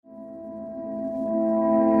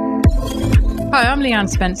Hi, I'm Leanne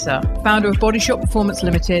Spencer, founder of Body Shop Performance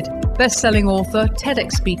Limited, best-selling author,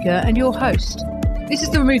 TEDx speaker, and your host. This is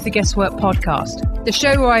the Remove the Guesswork podcast, the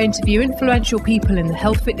show where I interview influential people in the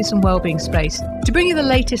health, fitness, and wellbeing space to bring you the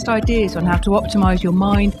latest ideas on how to optimize your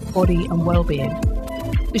mind, body, and wellbeing.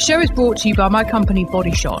 The show is brought to you by my company,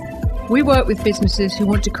 Body Shot. We work with businesses who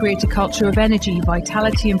want to create a culture of energy,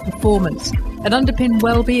 vitality, and performance and underpin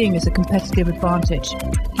well-being as a competitive advantage.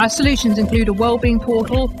 Our solutions include a wellbeing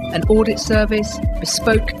portal, an audit service,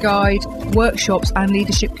 bespoke guide, workshops, and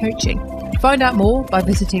leadership coaching. Find out more by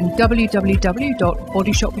visiting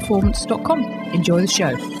www.bodyshopperformance.com. Enjoy the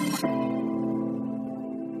show.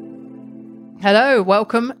 Hello,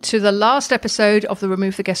 welcome to the last episode of the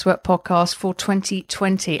Remove the Guesswork podcast for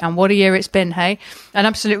 2020. And what a year it's been, hey? An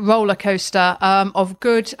absolute roller coaster of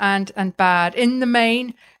good and bad. In the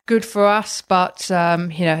main, good for us, but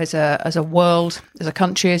as a world, as a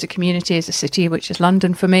country, as a community, as a city, which is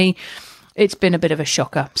London for me, it's been a bit of a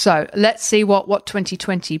shocker. So let's see what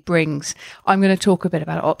 2020 brings. I'm going to talk a bit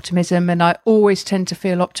about optimism, and I always tend to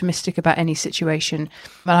feel optimistic about any situation,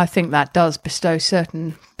 and I think that does bestow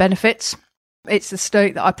certain benefits. It's the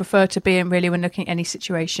state that I prefer to be in, really, when looking at any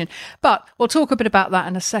situation. But we'll talk a bit about that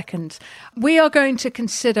in a second. We are going to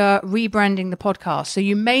consider rebranding the podcast. So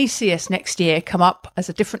you may see us next year come up as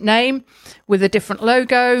a different name with a different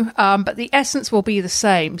logo, but the essence will be the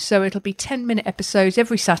same. So it'll be 10-minute episodes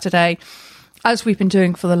every Saturday, as we've been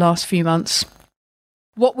doing for the last few months.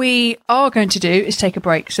 What we are going to do is take a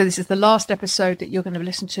break. So this is the last episode that you're going to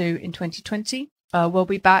listen to in 2020. We'll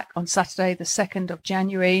be back on Saturday, the 2nd of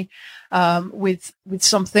January, with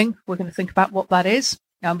something. We're going to think about what that is,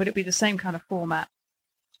 but it'll be the same kind of format.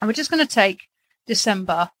 And we're just going to take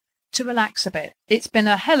December to relax a bit. It's been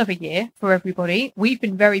a hell of a year for everybody. We've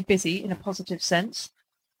been very busy in a positive sense.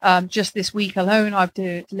 Just this week alone, I've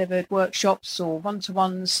delivered workshops or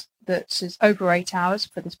one-to-ones that is over 8 hours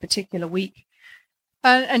for this particular week.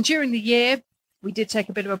 And during the year, we did take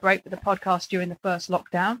a bit of a break with the podcast during the first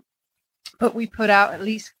lockdown. But we put out at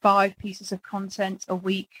least 5 pieces of content a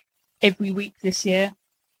week, every week this year.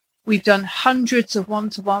 We've done hundreds of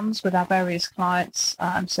one-to-ones with our various clients.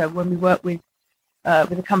 So when we work with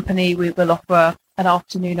a company, we will offer an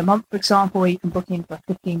afternoon a month, for example, where you can book in for a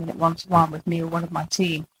 15-minute one-to-one with me or one of my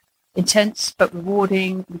team. Intense but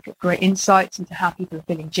rewarding. We get great insights into how people are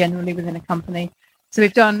feeling generally within a company. So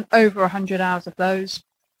we've done over 100 hours of those.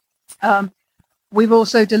 We've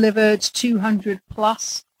also delivered 200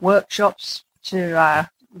 plus workshops to our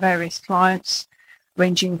various clients,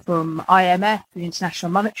 ranging from IMF, the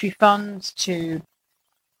International Monetary Fund, to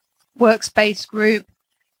Workspace Group,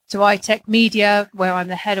 to iTech Media, where I'm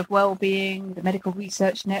the head of wellbeing, the Medical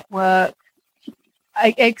Research Network,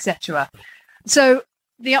 etc. So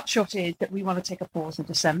the upshot is that we want to take a pause in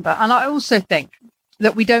December. And I also think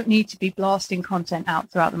that we don't need to be blasting content out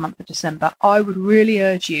throughout the month of December. I would really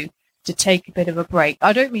urge you to take a bit of a break.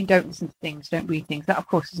 I don't mean don't listen to things, don't read things. That, of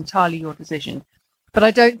course, is entirely your decision. But I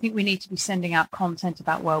don't think we need to be sending out content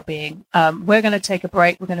about well-being. We're going to take a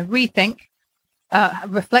break. We're going to rethink,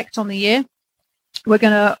 reflect on the year. We're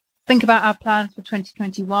going to think about our plans for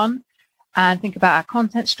 2021 and think about our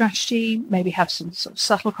content strategy, maybe have some sort of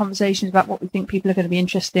subtle conversations about what we think people are going to be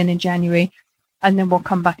interested in January. And then we'll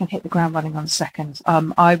come back and hit the ground running on the 2nd.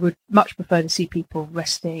 I would much prefer to see people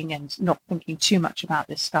resting and not thinking too much about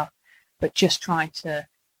this stuff, but just trying to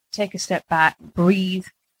take a step back, breathe,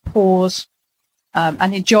 pause,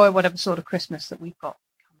 and enjoy whatever sort of Christmas that we've got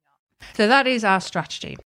coming up. So that is our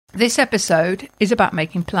strategy. This episode is about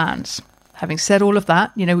making plans. Having said all of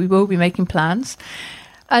that, we will be making plans.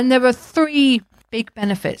 And there are 3 big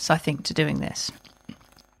benefits, I think, to doing this.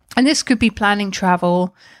 And this could be planning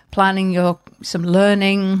travel, planning some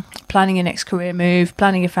learning, planning your next career move,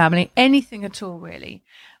 planning your family, anything at all, really.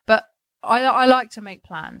 But I like to make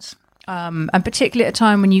plans. And particularly at a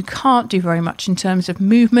time when you can't do very much in terms of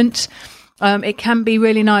movement, it can be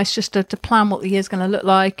really nice just to plan what the year's going to look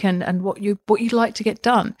like and what you'd like to get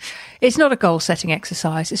done. It's not a goal-setting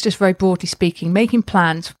exercise. It's just, very broadly speaking, making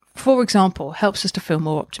plans, for example, helps us to feel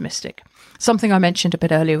more optimistic. Something I mentioned a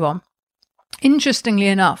bit earlier on. Interestingly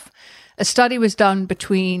enough, a study was done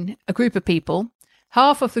between a group of people.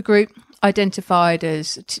 Half of the group identified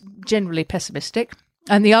as generally pessimistic,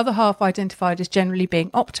 and the other half identified as generally being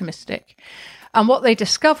optimistic. And what they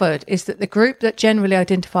discovered is that the group that generally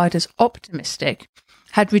identified as optimistic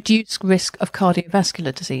had reduced risk of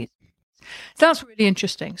cardiovascular disease. So that's really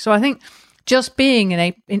interesting. So I think just being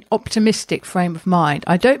in an optimistic frame of mind,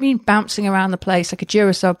 I don't mean bouncing around the place like a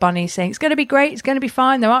Duracell bunny saying, it's going to be great, it's going to be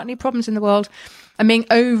fine, there aren't any problems in the world, and being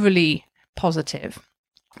overly positive,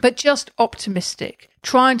 but just optimistic,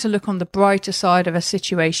 trying to look on the brighter side of a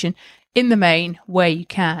situation, in the main where you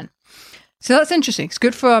can. So that's interesting. It's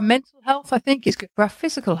good for our mental health, I think. It's good for our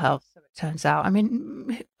physical health, so it turns out. I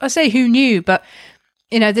mean, I say who knew, but,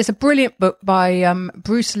 there's a brilliant book by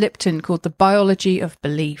Bruce Lipton called The Biology of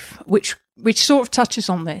Belief, which sort of touches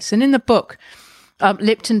on this. And in the book,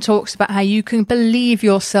 Lipton talks about how you can believe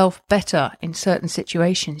yourself better in certain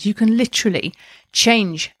situations. You can literally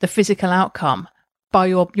change the physical outcome by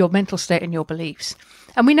your mental state and your beliefs.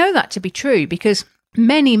 And we know that to be true because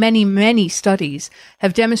many, many, many studies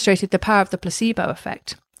have demonstrated the power of the placebo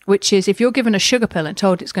effect, which is if you're given a sugar pill and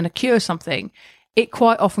told it's going to cure something, it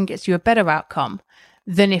quite often gets you a better outcome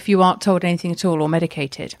than if you aren't told anything at all or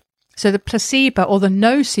medicated. So the placebo or the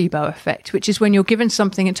nocebo effect, which is when you're given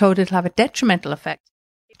something and told it'll have a detrimental effect.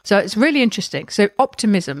 So it's really interesting. So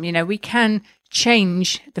optimism, we can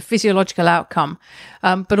change the physiological outcome,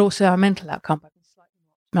 but also our mental outcome.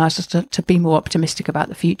 Just to be more optimistic about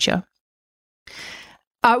the future.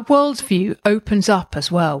 Our worldview opens up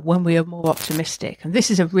as well when we are more optimistic. And this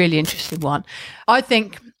is a really interesting one. I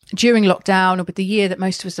think during lockdown, or with the year that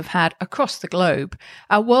most of us have had across the globe,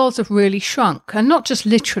 our worlds have really shrunk. And not just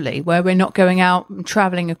literally, where we're not going out and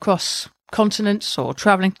traveling across continents or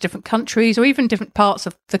traveling to different countries or even different parts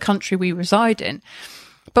of the country we reside in,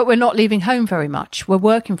 but we're not leaving home very much. We're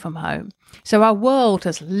working from home. So our world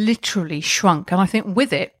has literally shrunk. And I think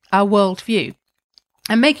with it, our worldview.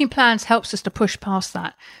 And making plans helps us to push past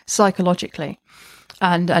that psychologically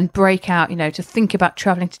and break out, to think about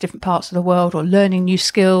traveling to different parts of the world or learning new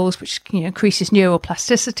skills, which, increases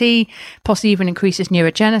neuroplasticity, possibly even increases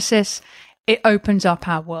neurogenesis. It opens up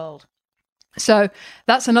our world. So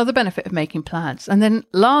that's another benefit of making plans. And then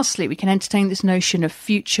lastly, we can entertain this notion of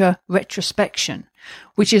future retrospection,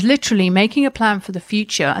 which is literally making a plan for the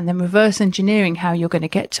future and then reverse engineering how you're going to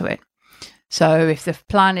get to it. So if the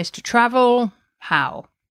plan is to travel, how,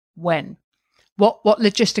 when, what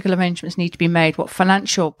logistical arrangements need to be made, what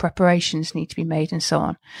financial preparations need to be made, and so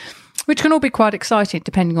on, which can all be quite exciting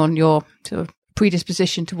depending on your sort of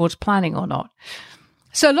predisposition towards planning or not.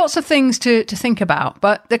 So lots of things to think about,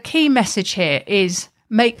 but the key message here is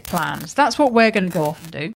make plans. That's what we're going to go off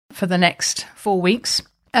and do for the next 4 weeks.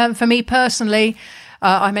 For me personally,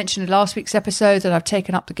 I mentioned in last week's episode that I've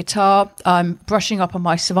taken up the guitar. I'm brushing up on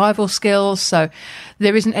my survival skills. So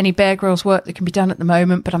there isn't any Bear Grylls work that can be done at the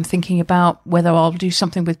moment, but I'm thinking about whether I'll do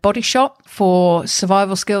something with Body Shop for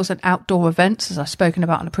survival skills and outdoor events, as I've spoken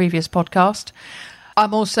about in a previous podcast.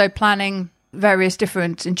 I'm also planning various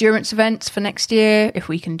different endurance events for next year, if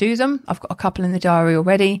we can do them. I've got a couple in the diary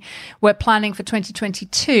already. We're planning for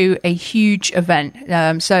 2022 a huge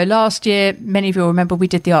event. So last year, many of you will remember we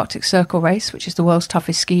did the Arctic Circle race, which is the world's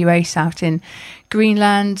toughest ski race out in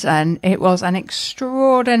Greenland. And it was an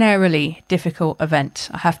extraordinarily difficult event,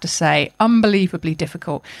 I have to say, unbelievably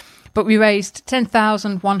difficult. But we raised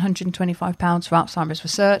 £10,125 for Alzheimer's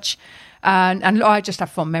research. And I just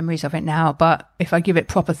have fond memories of it now. But if I give it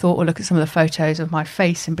proper thought or look at some of the photos of my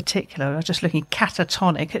face in particular, I was just looking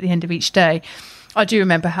catatonic at the end of each day. I do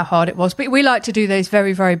remember how hard it was. But we like to do those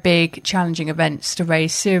very, very big, challenging events to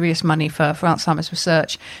raise serious money for Alzheimer's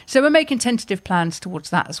research. So we're making tentative plans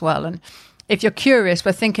towards that as well. And if you're curious,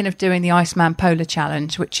 we're thinking of doing the Iceman Polar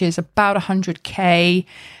Challenge, which is about 100K.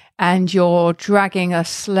 And you're dragging a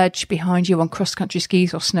sledge behind you on cross-country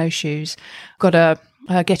skis or snowshoes. Got to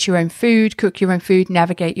get your own food, cook your own food,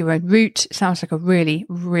 navigate your own route. It sounds like a really,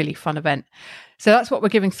 really fun event. So that's what we're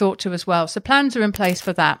giving thought to as well. So plans are in place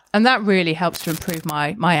for that. And that really helps to improve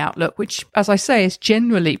my outlook, which, as I say, is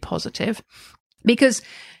generally positive. Because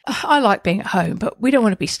I like being at home, but we don't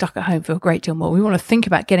want to be stuck at home for a great deal more. We want to think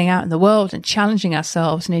about getting out in the world and challenging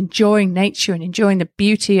ourselves and enjoying nature and enjoying the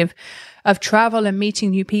beauty of travel and meeting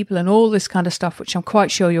new people and all this kind of stuff, which I'm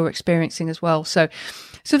quite sure you're experiencing as well. So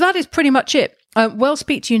that is pretty much it. We'll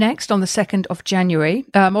speak to you next on the 2nd of January.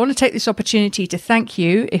 I want to take this opportunity to thank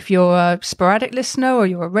you if you're a sporadic listener or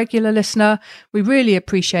you're a regular listener. We really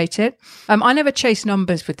appreciate it. I never chase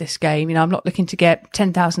numbers with this game. I'm not looking to get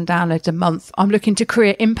 10,000 downloads a month. I'm looking to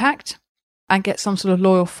create impact and get some sort of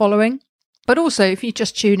loyal following. But also, if you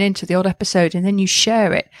just tune into the odd episode and then you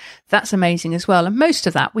share it, that's amazing as well. And most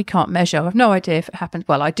of that we can't measure. I've no idea if it happens.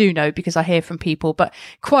 Well, I do know because I hear from people, but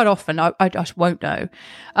quite often I just won't know.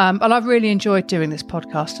 And I've really enjoyed doing this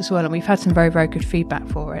podcast as well. And we've had some very, very good feedback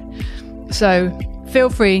for it. So feel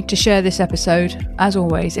free to share this episode, as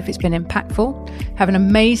always, if it's been impactful. Have an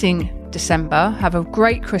amazing December. Have a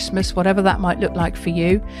great Christmas, whatever that might look like for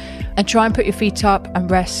you. And try and put your feet up and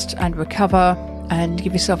rest and recover. And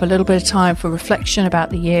give yourself a little bit of time for reflection about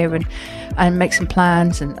the year and make some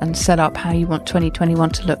plans and set up how you want 2021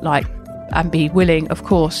 to look like. And be willing, of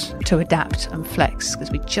course, to adapt and flex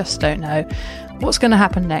because we just don't know what's going to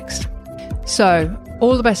happen next. So,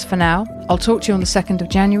 all the best for now. I'll talk to you on the 2nd of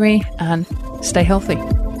January, and stay healthy.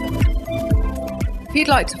 If you'd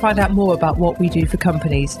like to find out more about what we do for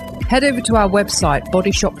companies, head over to our website,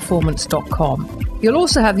 bodyshopperformance.com. You'll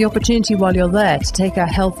also have the opportunity while you're there to take our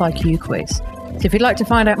Health IQ quiz. So if you'd like to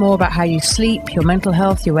find out more about how you sleep, your mental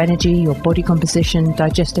health, your energy, your body composition,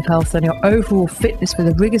 digestive health, and your overall fitness for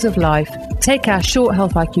the rigors of life, take our short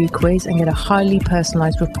Health IQ quiz and get a highly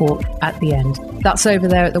personalized report at the end. That's over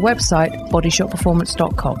there at the website,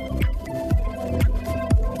 bodyshopperformance.com.